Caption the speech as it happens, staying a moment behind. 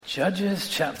Judges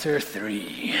chapter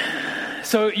 3.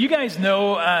 So you guys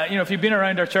know, if you've been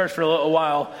around our church for a little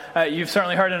while, you've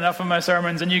certainly heard enough of my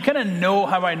sermons, and you kind of know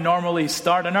how I normally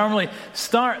start. I normally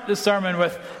start the sermon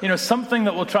with, something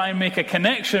that will try and make a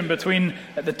connection between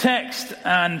the text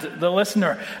and the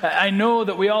listener. I know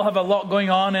that we all have a lot going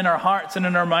on in our hearts and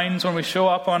in our minds when we show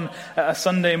up on a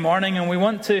Sunday morning, and we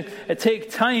want to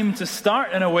take time to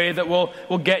start in a way that will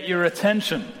get your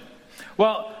attention.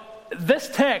 Well, this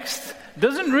text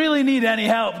doesn't really need any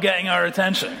help getting our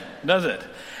attention, does it?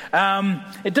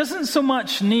 It doesn't so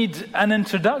much need an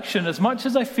introduction as much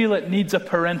as I feel it needs a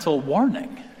parental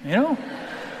warning,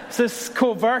 It's this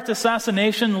covert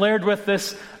assassination layered with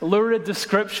this lurid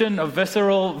description of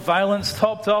visceral violence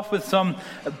topped off with some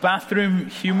bathroom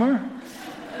humor.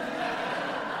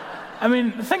 I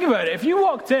mean, think about it. If you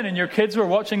walked in and your kids were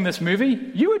watching this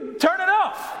movie, you would turn it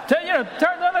off. Turn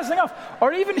this thing off.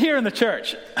 Or even here in the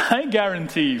church, I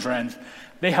guarantee you, friends,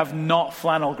 they have not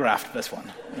flannel graphed this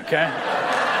one, okay?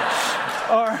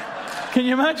 Or can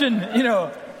you imagine,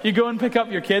 you go and pick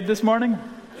up your kid this morning,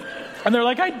 and they're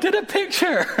like, I did a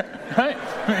picture, right?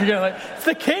 And you're like, it's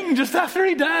the king just after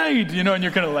he died, and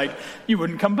you're kind of like, you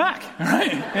wouldn't come back,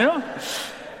 right?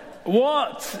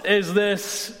 What is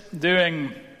this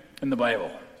doing in the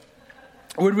Bible?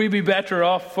 Would we be better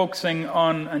off focusing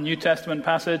on a New Testament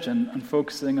passage and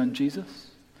focusing on Jesus?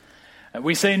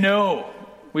 We say no.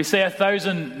 We say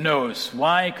 1,000 no's.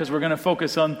 Why? Because we're going to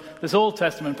focus on this Old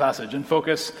Testament passage and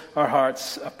focus our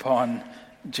hearts upon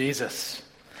Jesus.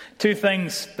 Two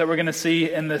things that we're going to see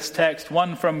in this text.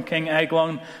 One from King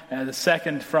Eglon, the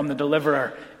second from the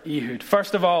deliverer Ehud.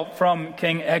 First of all, from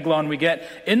King Eglon, we get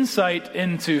insight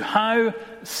into how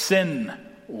sin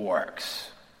works.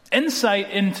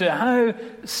 Insight into how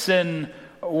sin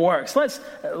works. Let's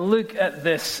look at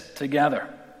this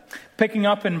together. Picking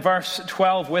up in verse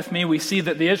 12 with me, we see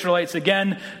that the Israelites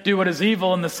again do what is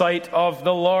evil in the sight of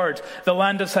the Lord. The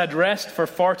land has had rest for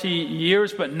 40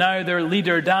 years, but now their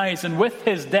leader dies, and with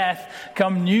his death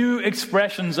come new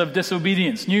expressions of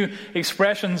disobedience, new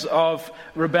expressions of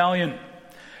rebellion.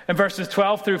 In verses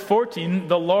 12 through 14,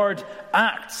 the Lord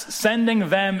acts, sending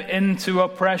them into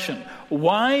oppression.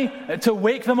 Why? To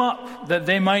wake them up, that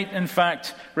they might, in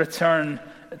fact, return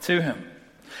to him.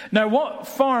 Now, what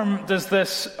form does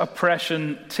this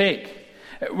oppression take?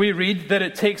 We read that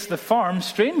it takes the form,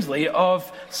 strangely,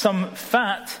 of some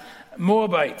fat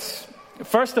Moabites.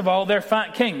 First of all, their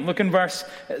fat king. Look in verse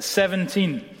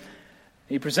 17.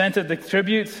 Ehud presented the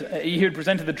tribute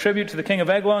to the king of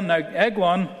Eglon. Now,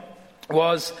 Eglon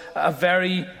was a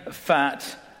very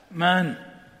fat man.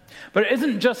 But it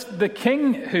isn't just the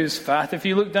king who's fat. If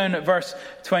you look down at verse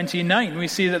 29, we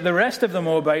see that the rest of the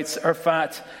Moabites are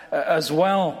fat as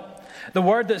well. The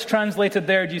word that's translated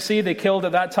there, do you see they killed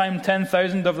at that time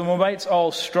 10,000 of the Moabites,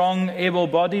 all strong,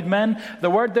 able-bodied men? The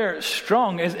word there,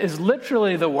 strong, is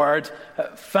literally the word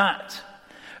fat.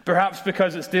 Perhaps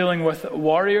because it's dealing with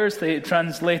warriors, they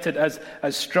translate it as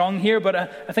strong here. But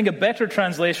I think a better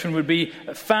translation would be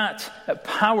fat,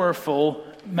 powerful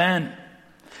men.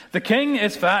 The king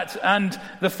is fat and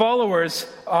the followers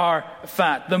are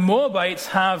fat. The Moabites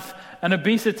have an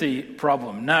obesity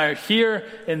problem. Now, here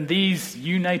in these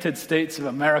United States of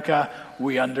America,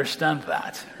 we understand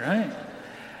that,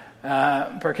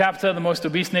 right? Per capita, the most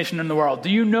obese nation in the world. Do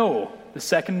you know the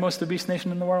second most obese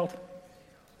nation in the world?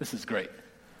 This is great.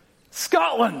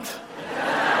 Scotland!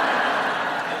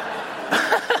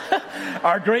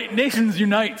 Our great nations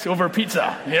unite over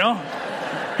pizza,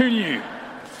 Who knew?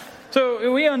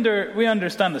 So we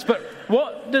understand this. But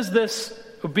what does this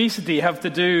obesity have to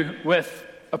do with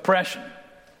oppression?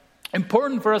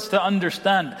 Important for us to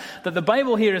understand that the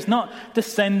Bible here is not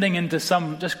descending into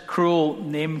some just cruel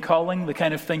name-calling, the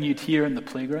kind of thing you'd hear in the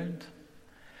playground.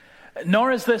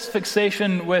 Nor is this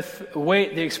fixation with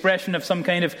weight the expression of some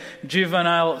kind of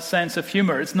juvenile sense of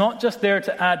humor. It's not just there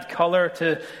to add color,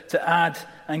 to add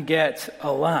and get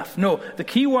a laugh. No, the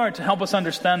key word to help us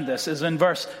understand this is in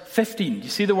verse 15. Do you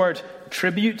see the word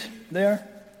tribute there?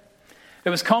 It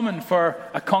was common for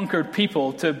a conquered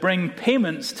people to bring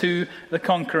payments to the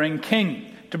conquering king,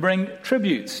 to bring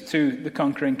tributes to the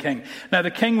conquering king. Now,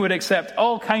 the king would accept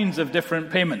all kinds of different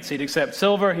payments. He'd accept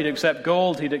silver, he'd accept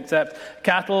gold, he'd accept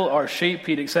cattle or sheep,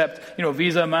 he'd accept,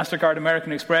 Visa, MasterCard,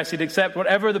 American Express, he'd accept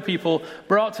whatever the people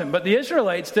brought him. But the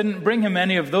Israelites didn't bring him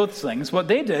any of those things. What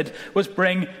they did was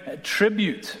bring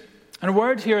tribute. And a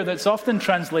word here that's often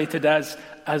translated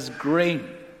as grain.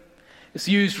 It's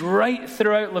used right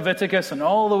throughout Leviticus and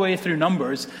all the way through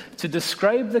Numbers to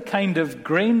describe the kind of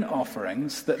grain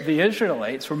offerings that the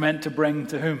Israelites were meant to bring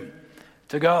to whom?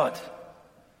 To God.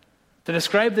 to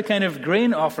describe the kind of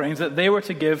grain offerings that they were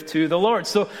to give to the Lord.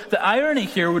 So the irony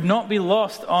here would not be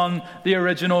lost on the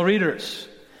original readers,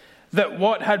 that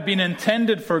what had been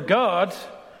intended for God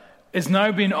is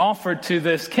now being offered to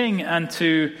this king and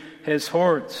to his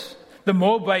hordes. The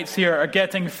Moabites here are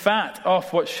getting fat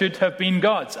off what should have been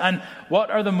God's. And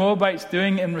what are the Moabites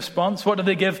doing in response? What do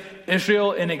they give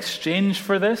Israel in exchange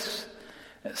for this?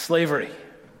 It's slavery,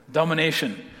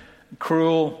 domination,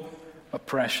 cruel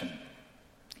oppression.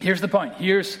 Here's the point.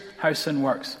 Here's how sin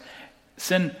works.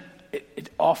 Sin,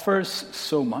 it offers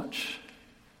so much,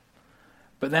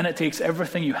 but then it takes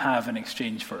everything you have in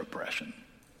exchange for oppression.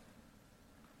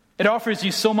 It offers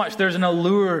you so much, there's an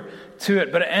allure to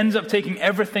it, but it ends up taking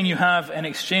everything you have in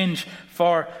exchange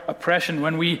for oppression.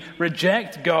 When we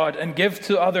reject God and give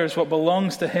to others what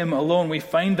belongs to Him alone, we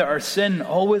find that our sin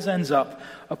always ends up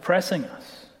oppressing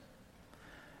us.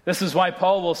 This is why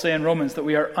Paul will say in Romans that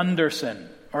we are under sin,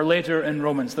 or later in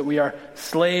Romans that we are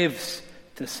slaves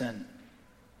to sin.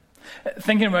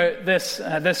 Thinking about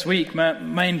this week, my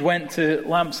mind went to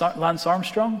Lance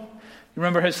Armstrong. You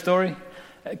remember his story?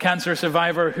 A cancer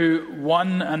survivor who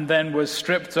won and then was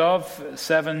stripped of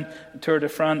 7 Tour de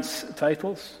France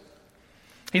titles.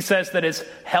 He says that his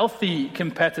healthy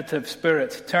competitive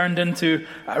spirit turned into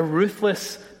a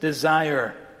ruthless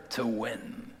desire to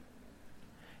win.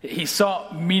 He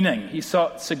sought meaning, he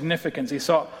sought significance, he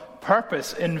sought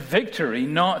purpose in victory,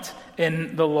 not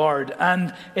in the Lord.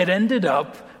 And it ended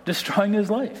up destroying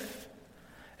his life.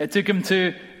 It took him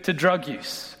to drug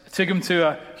use. It took him to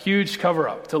a huge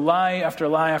cover-up, to lie after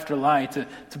lie after lie, to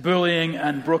bullying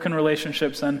and broken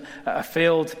relationships and a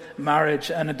failed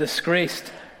marriage and a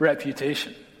disgraced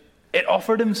reputation. It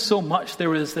offered him so much, there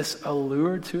was this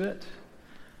allure to it.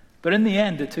 But in the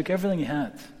end, it took everything he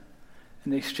had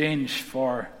in exchange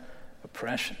for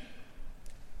oppression.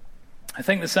 I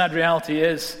think the sad reality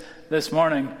is this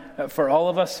morning, for all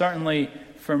of us, certainly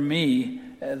for me,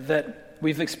 that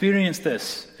we've experienced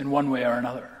this in one way or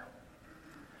another.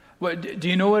 Do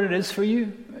you know what it is for you?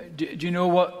 Do you know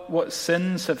what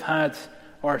sins have had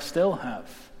or still have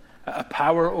a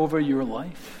power over your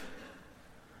life?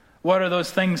 What are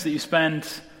those things that you spend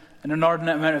an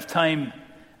inordinate amount of time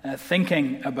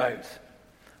thinking about?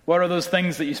 What are those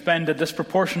things that you spend a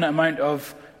disproportionate amount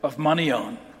of money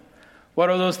on?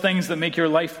 What are those things that make your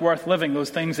life worth living?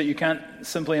 Those things that you can't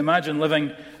simply imagine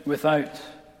living without?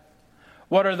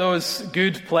 What are those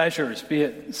good pleasures, be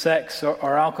it sex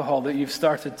or alcohol, that you've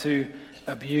started to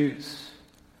abuse?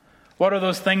 What are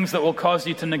those things that will cause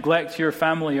you to neglect your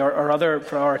family or other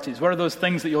priorities? What are those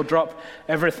things that you'll drop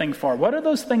everything for? What are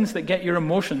those things that get your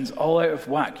emotions all out of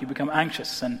whack? You become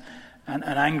anxious and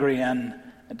angry and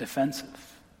defensive.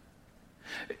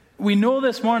 We know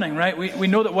this morning, right? We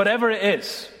know that whatever it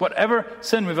is, whatever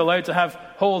sin we've allowed to have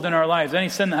hold in our lives, any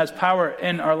sin that has power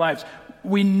in our lives,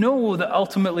 we know that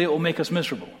ultimately it will make us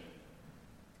miserable.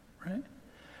 Right?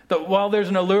 That while there's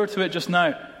an allure to it just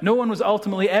now, no one was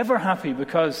ultimately ever happy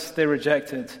because they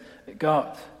rejected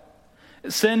God.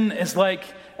 Sin is like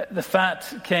the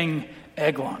fat king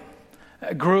Eglon,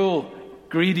 a cruel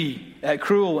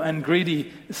and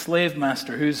greedy slave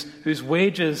master whose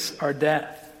wages are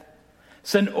death.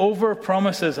 Sin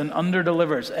overpromises and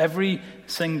underdelivers every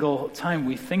single time.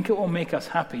 We think it will make us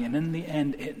happy, and in the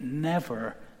end, it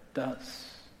never does.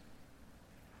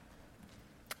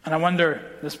 And I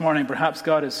wonder this morning, perhaps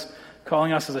God is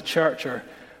calling us as a church or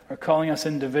calling us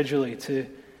individually to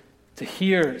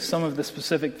hear some of the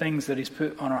specific things that He's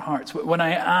put on our hearts. When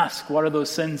I ask, what are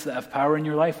those sins that have power in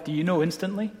your life? Do you know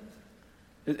instantly?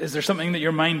 Is there something that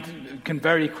your mind can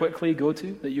very quickly go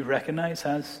to that you recognize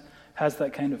has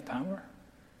that kind of power?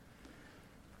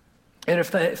 And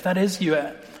if that is you,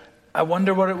 I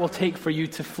wonder what it will take for you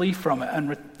to flee from it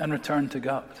and return to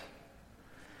God.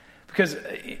 Because,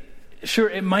 sure,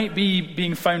 it might be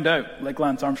being found out, like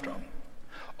Lance Armstrong.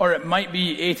 Or it might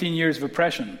be 18 years of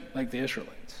oppression, like the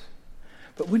Israelites.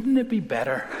 But wouldn't it be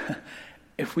better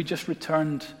if we just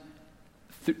returned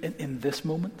in this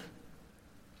moment?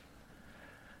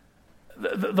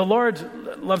 The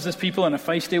Lord loves His people in a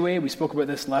feisty way. We spoke about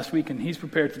this last week, and He's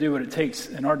prepared to do what it takes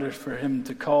in order for Him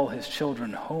to call His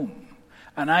children home.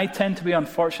 And I tend to be,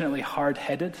 unfortunately,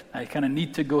 hard-headed. I kind of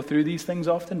need to go through these things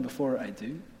often before I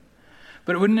do.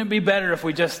 But wouldn't it be better if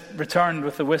we just returned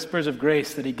with the whispers of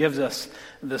grace that He gives us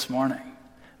this morning?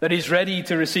 That He's ready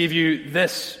to receive you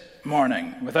this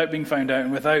morning without being found out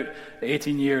and without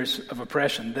 18 years of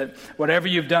oppression. That whatever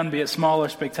you've done, be it small or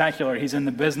spectacular, He's in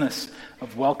the business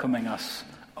of welcoming us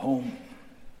home.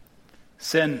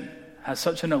 Sin has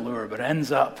such an allure, but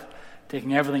ends up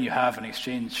taking everything you have in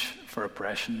exchange for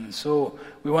oppression. And so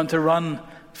we want to run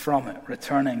from it,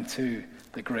 returning to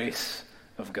the grace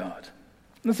of God.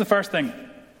 That's the first thing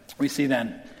we see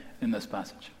then in this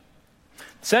passage.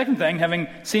 The second thing, having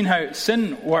seen how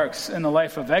sin works in the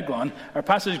life of Eglon, our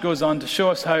passage goes on to show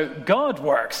us how God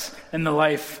works in the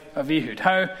life of Ehud,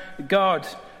 how God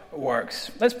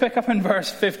works. Let's pick up in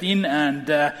verse 15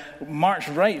 and march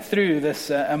right through this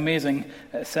amazing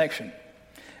section.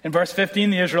 In verse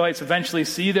 15, the Israelites eventually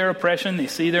see their oppression, they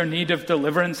see their need of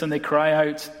deliverance, and they cry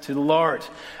out to the Lord.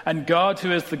 And God,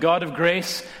 who is the God of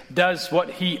grace, does what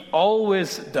he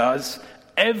always does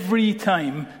every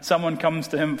time someone comes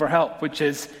to him for help, which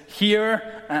is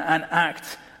hear and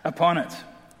act upon it.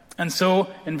 And so,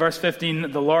 in verse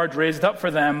 15, the Lord raised up for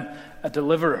them a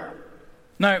deliverer.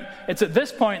 Now, it's at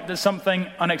this point that something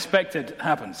unexpected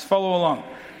happens. Follow along.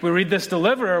 We read this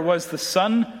deliverer was the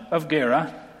son of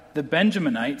Gera, the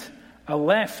Benjaminite, a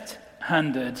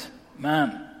left-handed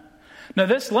man. Now,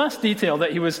 this last detail,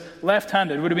 that he was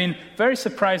left-handed, would have been very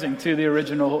surprising to the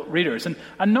original readers. And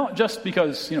not just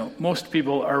because, most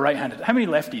people are right-handed. How many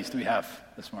lefties do we have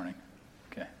this morning?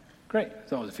 Okay, great.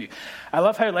 There's always a few. I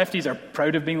love how lefties are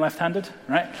proud of being left-handed,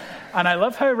 right? And I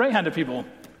love how right-handed people,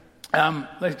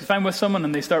 like if I'm with someone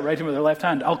and they start writing with their left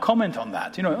hand, I'll comment on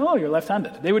that. Oh, you're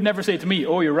left-handed. They would never say to me,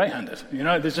 oh, you're right-handed.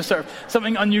 There's just sort of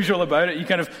something unusual about it. You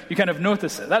kind of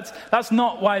notice it. That's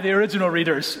not why the original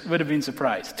readers would have been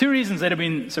surprised. Two reasons they'd have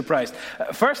been surprised.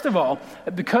 First of all,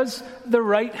 because the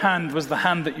right hand was the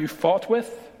hand that you fought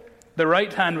with. The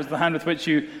right hand was the hand with which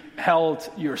you held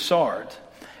your sword.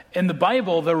 In the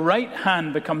Bible, the right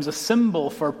hand becomes a symbol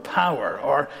for power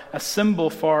or a symbol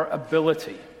for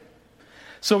ability.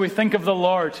 So we think of the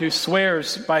Lord who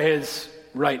swears by his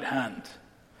right hand.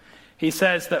 He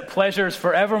says that pleasures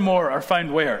forevermore are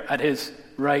found where? At his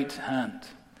right hand.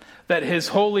 That his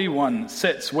Holy One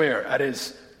sits where? At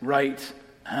his right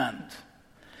hand.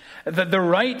 That the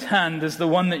right hand is the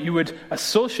one that you would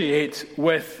associate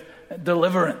with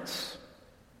deliverance.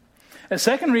 A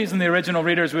second reason the original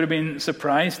readers would have been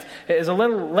surprised is a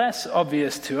little less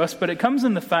obvious to us, but it comes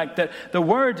in the fact that the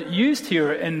word used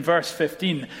here in verse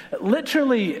 15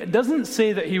 literally doesn't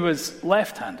say that he was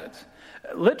left-handed.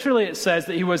 Literally it says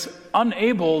that he was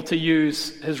unable to use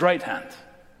his right hand.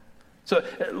 So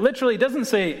literally it doesn't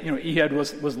say, Ehud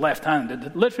was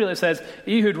left-handed. Literally it says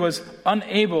Ehud was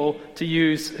unable to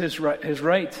use his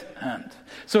right hand.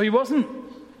 So he wasn't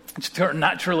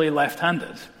naturally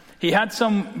left-handed. He had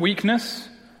some weakness,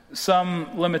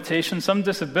 some limitation, some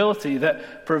disability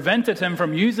that prevented him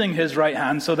from using his right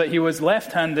hand, so that he was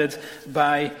left-handed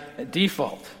by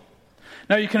default.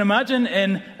 Now, you can imagine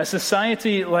in a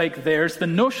society like theirs, the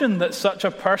notion that such a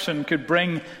person could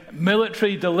bring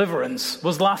military deliverance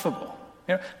was laughable.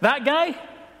 That guy,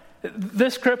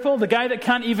 this cripple, the guy that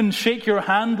can't even shake your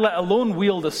hand, let alone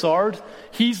wield a sword,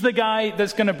 he's the guy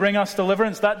that's going to bring us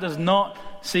deliverance. That does not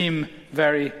seem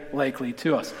very likely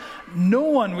to us. No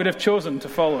one would have chosen to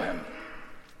follow him,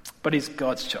 but he's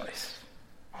God's choice.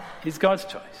 He's God's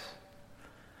choice.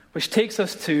 Which takes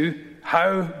us to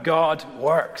how God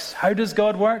works. How does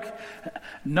God work?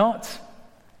 Not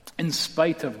in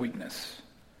spite of weakness,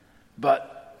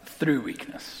 but through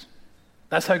weakness.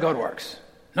 That's how God works.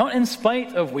 Not in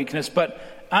spite of weakness, but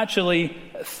actually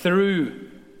through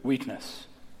weakness.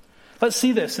 Let's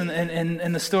see this in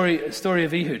the story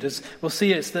of Ehud. As we'll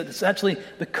see, it's actually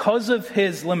because of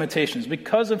his limitations,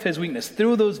 because of his weakness,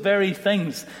 through those very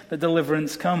things that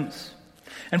deliverance comes.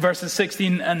 In verses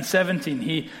 16 and 17,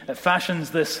 he fashions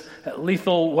this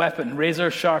lethal weapon, razor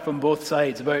sharp on both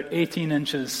sides, about 18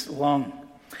 inches long.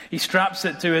 He straps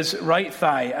it to his right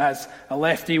thigh as a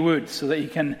lefty would, so that he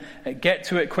can get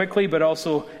to it quickly, but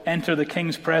also enter the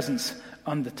king's presence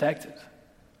undetected.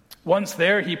 Once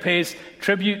there, he pays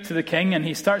tribute to the king, and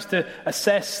he starts to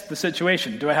assess the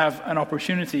situation. Do I have an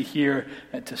opportunity here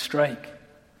to strike?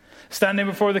 Standing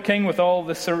before the king with all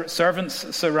the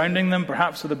servants surrounding them,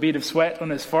 perhaps with a bead of sweat on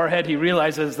his forehead, he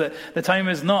realizes that the time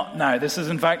is not now. This is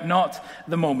in fact not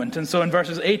the moment. And so in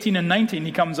verses 18 and 19,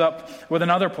 he comes up with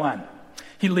another plan.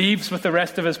 He leaves with the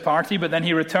rest of his party, but then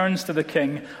he returns to the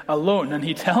king alone, and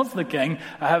he tells the king,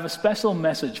 I have a special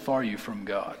message for you from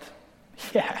God.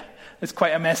 Yeah. It's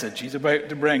quite a message he's about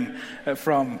to bring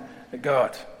from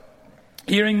God.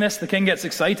 Hearing this, the king gets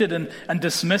excited and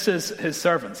dismisses his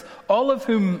servants, all of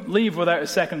whom leave without a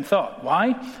second thought.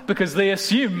 Why? Because they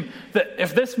assume that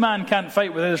if this man can't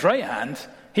fight with his right hand,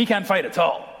 he can't fight at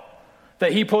all.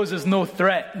 That he poses no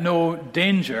threat, no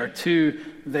danger to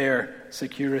their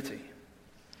security.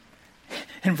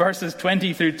 In verses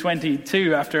 20 through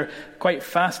 22, after quite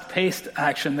fast-paced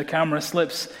action, the camera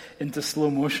slips into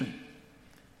slow motion.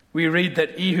 We read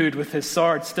that Ehud, with his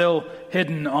sword still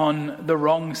hidden on the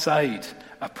wrong side,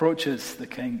 approaches the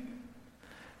king.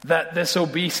 That this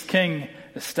obese king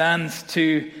stands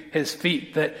to his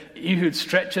feet, that Ehud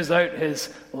stretches out his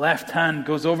left hand,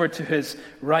 goes over to his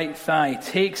right thigh,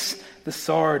 takes the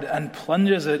sword and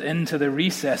plunges it into the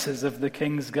recesses of the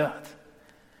king's gut.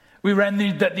 We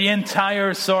read that the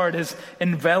entire sword is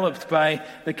enveloped by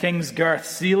the king's girth,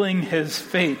 sealing his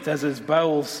fate as his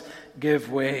bowels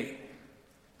give way.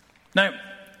 Now,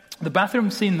 the bathroom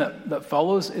scene that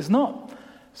follows is not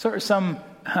sort of some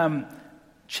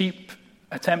cheap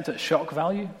attempt at shock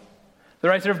value. The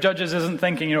writer of Judges isn't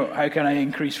thinking, how can I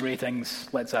increase ratings?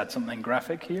 Let's add something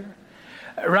graphic here.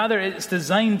 Rather, it's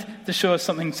designed to show us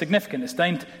something significant. It's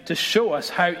designed to show us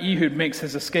how Ehud makes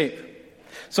his escape.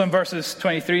 So in verses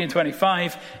 23 and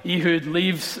 25, Ehud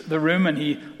leaves the room and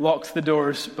he locks the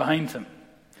doors behind him.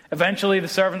 Eventually, the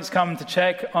servants come to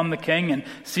check on the king, and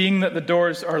seeing that the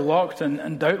doors are locked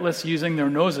and doubtless using their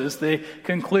noses, they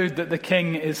conclude that the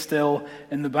king is still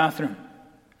in the bathroom.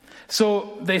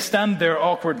 So they stand there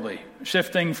awkwardly,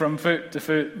 shifting from foot to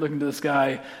foot, looking to the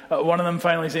sky. One of them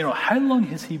finally saying, how long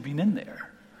has he been in there?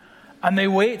 And they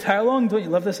wait, how long? Don't you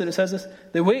love this that it says this?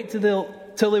 They wait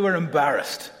till they were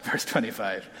embarrassed, verse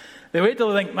 25. They wait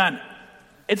till they think, man,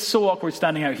 it's so awkward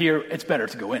standing out here, it's better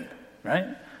to go in,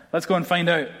 right? Let's go and find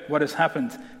out what has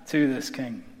happened to this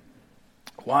king.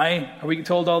 Why are we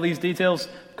told all these details?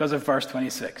 Because of verse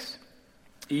 26.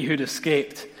 Ehud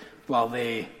escaped while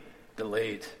they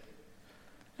delayed.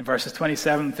 In verses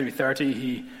 27 through 30,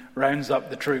 he rounds up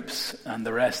the troops, and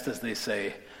the rest, as they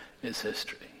say, is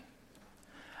history.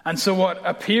 And so what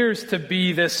appears to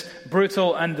be this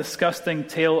brutal and disgusting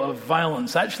tale of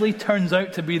violence actually turns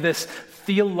out to be this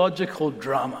theological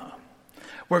drama,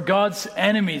 where God's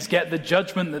enemies get the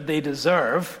judgment that they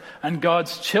deserve, and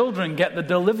God's children get the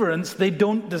deliverance they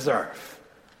don't deserve.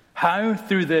 How?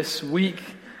 Through this weak,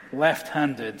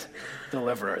 left-handed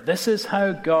deliverer. This is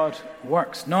how God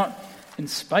works, not in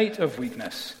spite of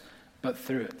weakness, but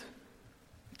through it.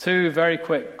 Two very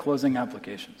quick closing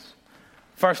applications.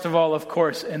 First of all, of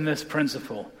course, in this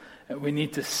principle, we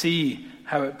need to see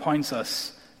how it points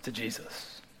us to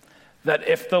Jesus. That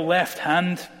if the left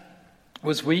hand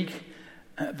was weak,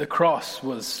 the cross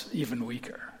was even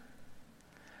weaker.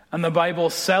 And the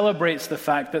Bible celebrates the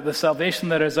fact that the salvation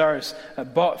that is ours,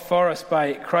 bought for us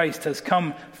by Christ, has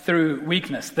come through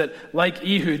weakness. That, like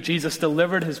Ehud, Jesus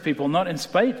delivered his people not in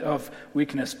spite of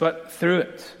weakness, but through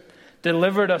it.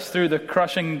 Delivered us through the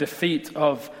crushing defeat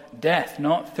of death,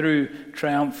 not through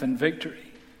triumphant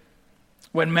victory.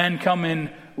 When men come in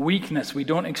weakness, we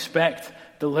don't expect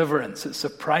deliverance. It's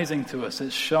surprising to us.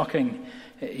 It's shocking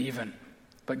even.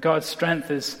 But God's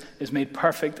strength is made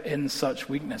perfect in such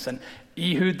weakness. And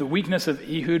Ehud, the weakness of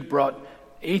Ehud brought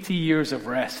 80 years of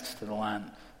rest to the land.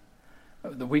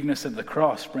 The weakness of the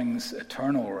cross brings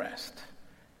eternal rest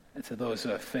to those who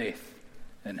have faith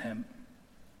in him.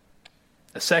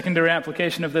 A secondary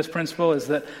application of this principle is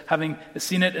that having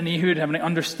seen it in Ehud, having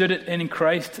understood it in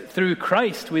Christ, through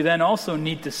Christ, we then also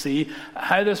need to see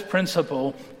how this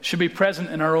principle should be present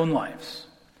in our own lives.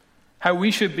 How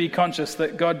we should be conscious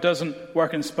that God doesn't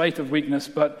work in spite of weakness,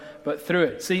 but through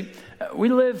it. See, we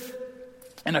live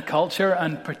in a culture,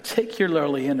 and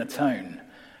particularly in a town,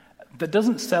 that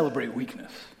doesn't celebrate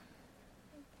weakness.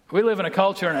 We live in a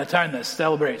culture and a town that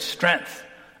celebrates strength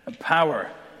and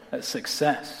power and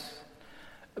success.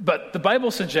 But the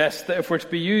Bible suggests that if we're to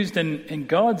be used in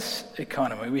God's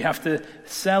economy, we have to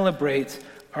celebrate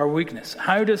our weakness.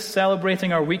 How does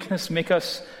celebrating our weakness make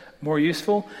us more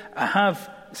useful? I have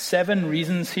 7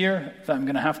 reasons here that I'm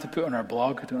going to have to put on our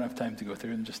blog. I don't have time to go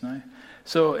through them just now.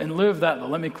 So in lieu of that, though,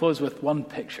 let me close with one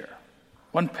picture.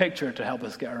 One picture to help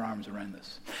us get our arms around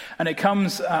this. And it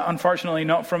comes, unfortunately,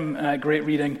 not from great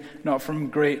reading, not from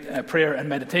great prayer and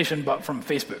meditation, but from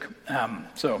Facebook.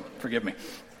 So forgive me.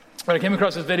 But I came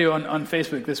across this video on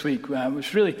Facebook this week, which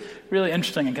is really, really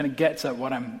interesting and kind of gets at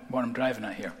what I'm driving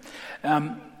at here.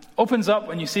 Opens up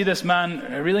when you see this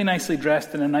man really nicely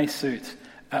dressed in a nice suit,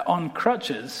 on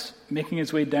crutches, making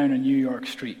his way down a New York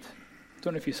street.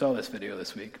 Don't know if you saw this video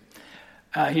this week.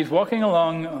 He's walking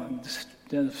along,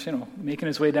 making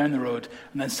his way down the road,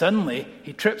 and then suddenly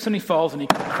he trips and he falls and he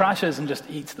crashes and just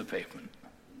eats the pavement.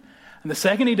 And the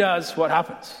second he does, what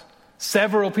happens?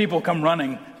 Several people come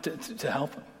running to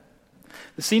help him.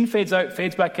 The scene fades out,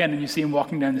 fades back in, and you see him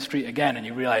walking down the street again, and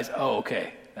you realize, oh,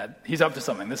 okay, he's up to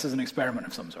something. This is an experiment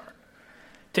of some sort.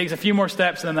 Takes a few more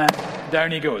steps, and then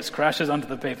down he goes, crashes onto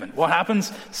the pavement. What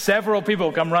happens? Several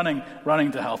people come running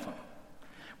to help him.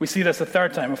 We see this a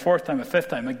third time, a fourth time, a fifth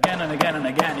time, again and again and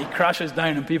again. He crashes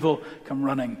down, and people come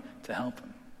running to help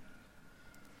him.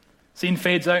 Scene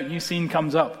fades out, new scene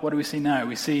comes up. What do we see now?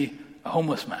 We see a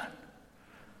homeless man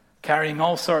carrying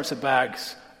all sorts of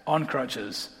bags on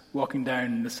crutches, walking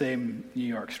down the same New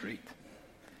York street.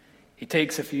 He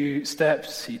takes a few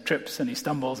steps, he trips and he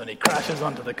stumbles and he crashes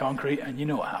onto the concrete, and you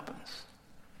know what happens.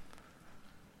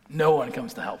 No one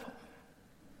comes to help him.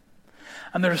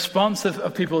 And the response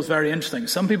of people is very interesting.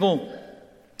 Some people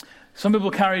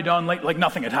carried on like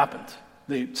nothing had happened.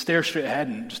 They stare straight ahead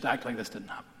and just act like this didn't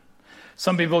happen.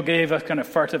 Some people gave a kind of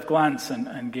furtive glance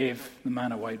and gave the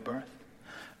man a wide berth.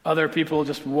 Other people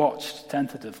just watched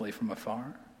tentatively from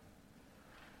afar.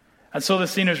 And so the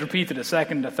scene is repeated a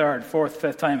second, a third, fourth,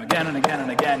 fifth time, again and again and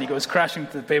again. He goes crashing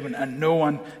to the pavement and no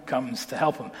one comes to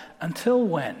help him. Until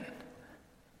when?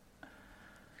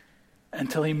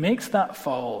 Until he makes that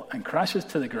fall and crashes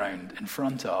to the ground in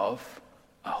front of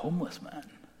a homeless man.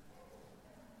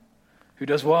 Who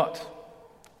does what?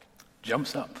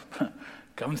 Jumps up,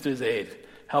 comes to his aid,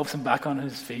 helps him back on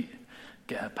his feet,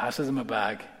 passes him a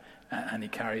bag, and he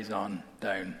carries on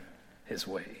down his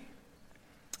way.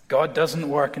 God doesn't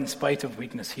work in spite of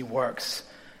weakness. He works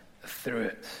through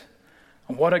it.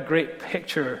 And what a great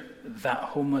picture that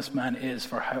homeless man is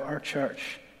for how our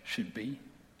church should be.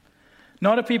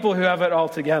 Not a people who have it all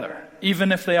together,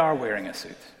 even if they are wearing a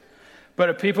suit, but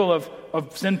a people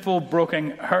of sinful,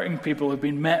 broken, hurting people who have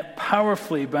been met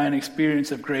powerfully by an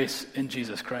experience of grace in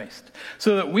Jesus Christ,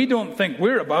 so that we don't think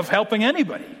we're above helping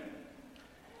anybody.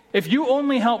 If you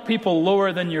only help people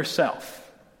lower than yourself,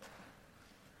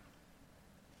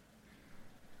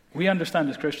 we understand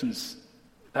as Christians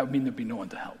that would mean there'd be no one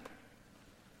to help.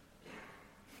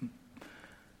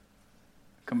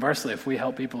 Conversely, if we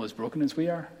help people as broken as we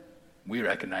are, we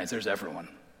recognize there's everyone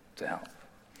to help.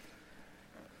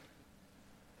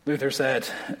 Luther said,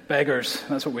 beggars,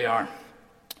 that's what we are.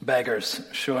 Beggars,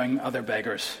 showing other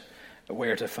beggars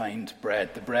where to find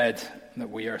bread, the bread that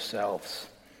we ourselves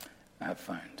have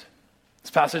found.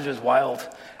 This passage is wild,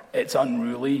 it's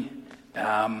unruly,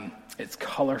 it's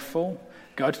colorful.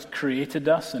 God created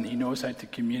us and he knows how to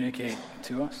communicate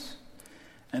to us.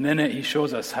 And in it, he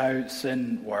shows us how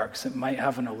sin works. It might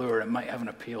have an allure, it might have an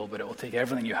appeal, but it will take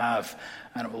everything you have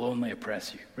and it will only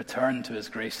oppress you. Return to his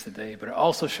grace today. But it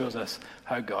also shows us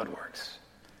how God works.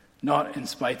 Not in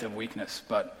spite of weakness,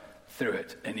 but through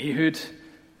it. In Ehud,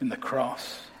 in the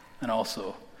cross, and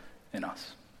also in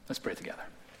us. Let's pray together.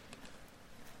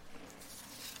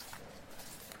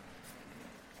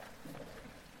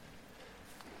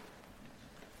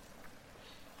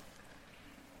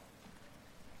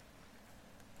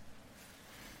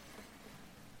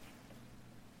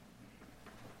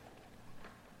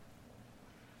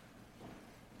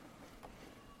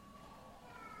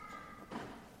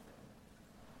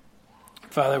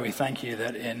 Father, we thank you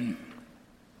that in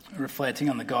reflecting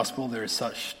on the gospel there is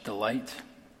such delight.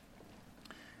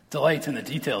 Delight in the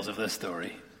details of this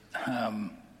story.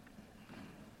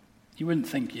 You wouldn't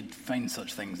think you'd find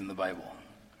such things in the Bible.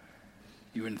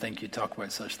 You wouldn't think you'd talk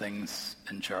about such things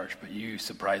in church, but you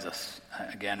surprise us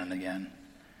again and again.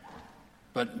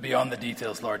 But beyond the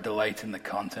details, Lord, delight in the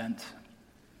content.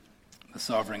 The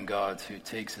sovereign God who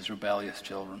takes his rebellious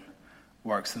children,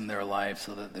 works in their lives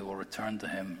so that they will return to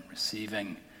him,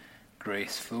 receiving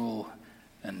grace full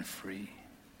and free.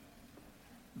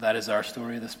 That is our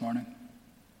story this morning.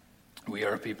 We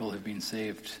are a people who've been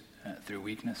saved through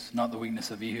weakness, not the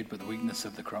weakness of Ehud, but the weakness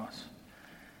of the cross.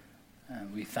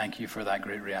 We thank you for that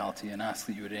great reality and ask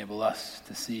that you would enable us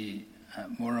to see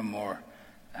more and more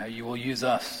how you will use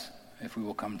us if we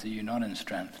will come to you, not in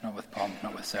strength, not with pomp,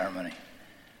 not with ceremony,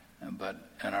 but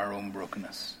in our own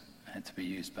brokenness, to be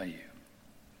used by you.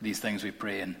 These things we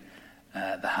pray in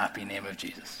the happy name of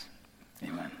Jesus.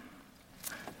 Amen.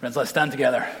 Friends, let's stand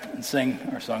together and sing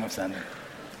our song of sending.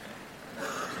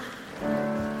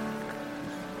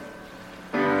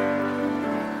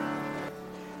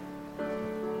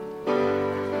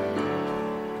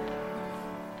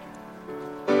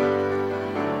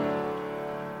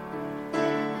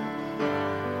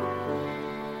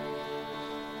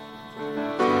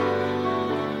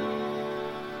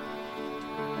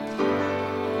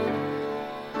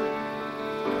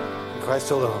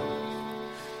 Christ alone.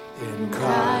 In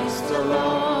Christ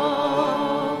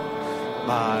alone,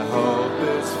 my hope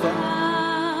is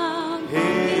found. He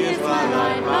is my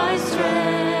light, my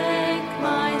strength,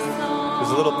 my song.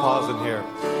 There's a little pause in here.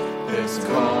 This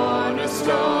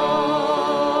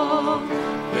cornerstone,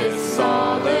 this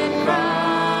solid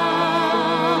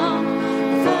ground,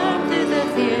 firm through the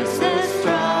fiercest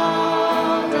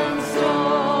drought and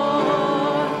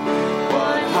storm.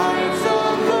 What heights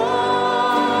of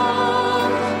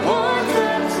love, what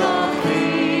depths of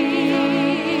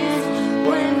peace,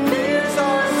 when fears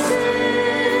are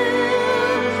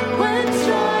still, when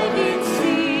striving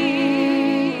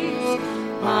cease,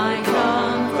 my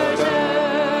comforter.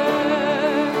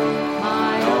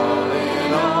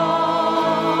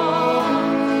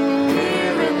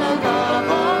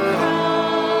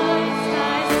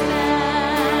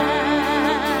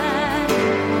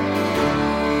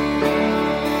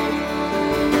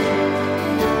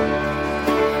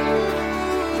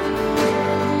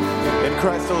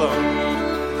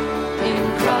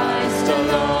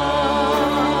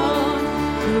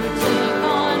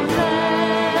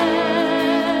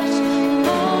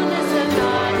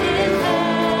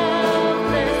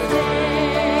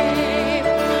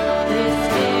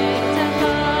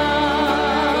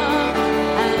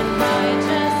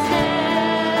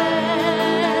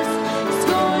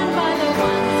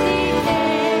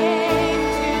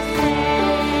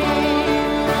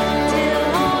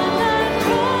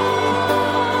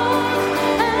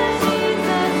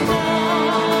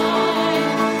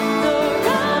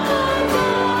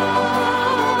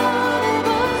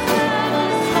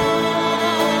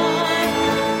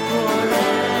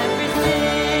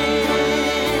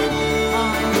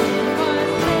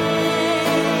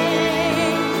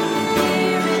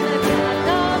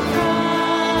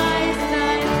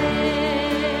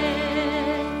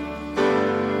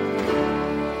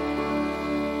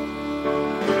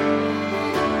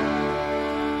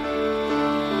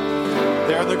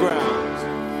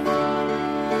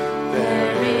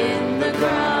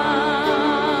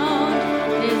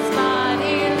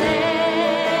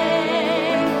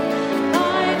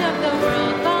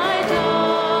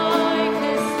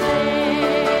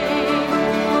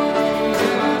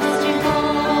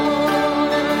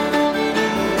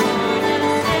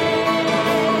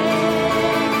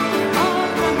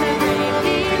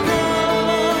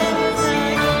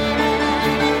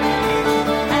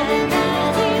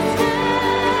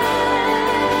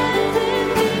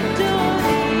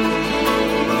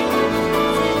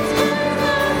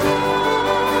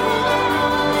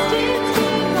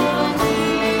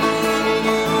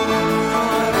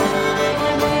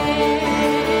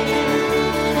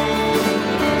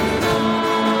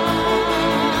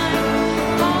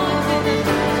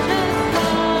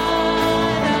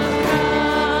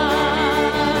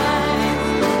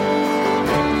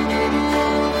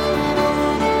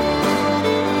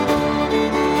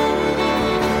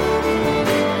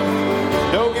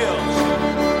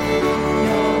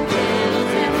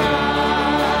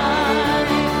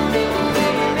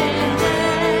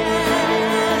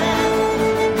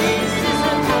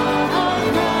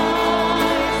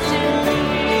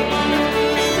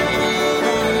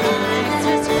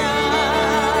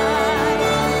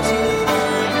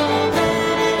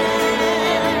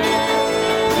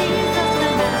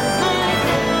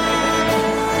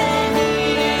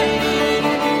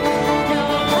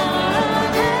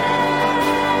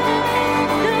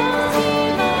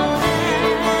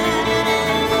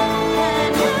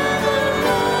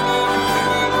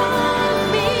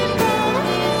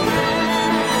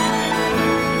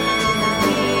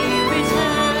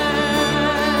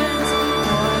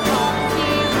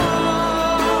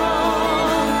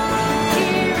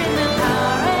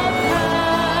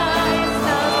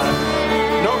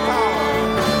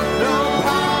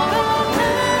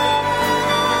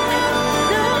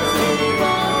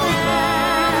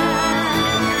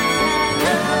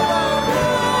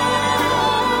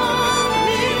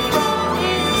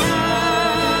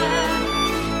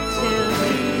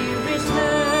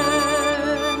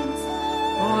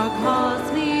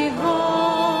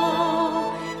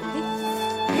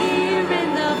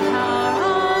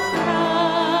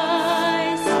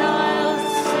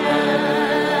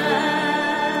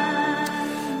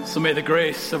 may the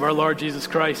grace of our Lord Jesus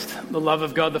Christ, the love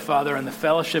of God the Father, and the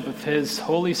fellowship of his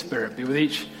Holy Spirit be with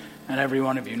each and every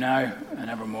one of you now and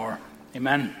evermore.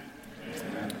 Amen.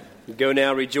 Go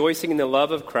now rejoicing in the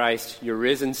love of Christ, your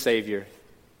risen Savior.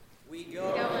 We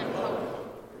go in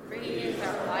hope, for he is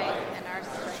our light and our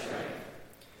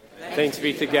strength. Thanks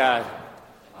be to God.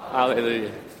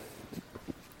 Hallelujah.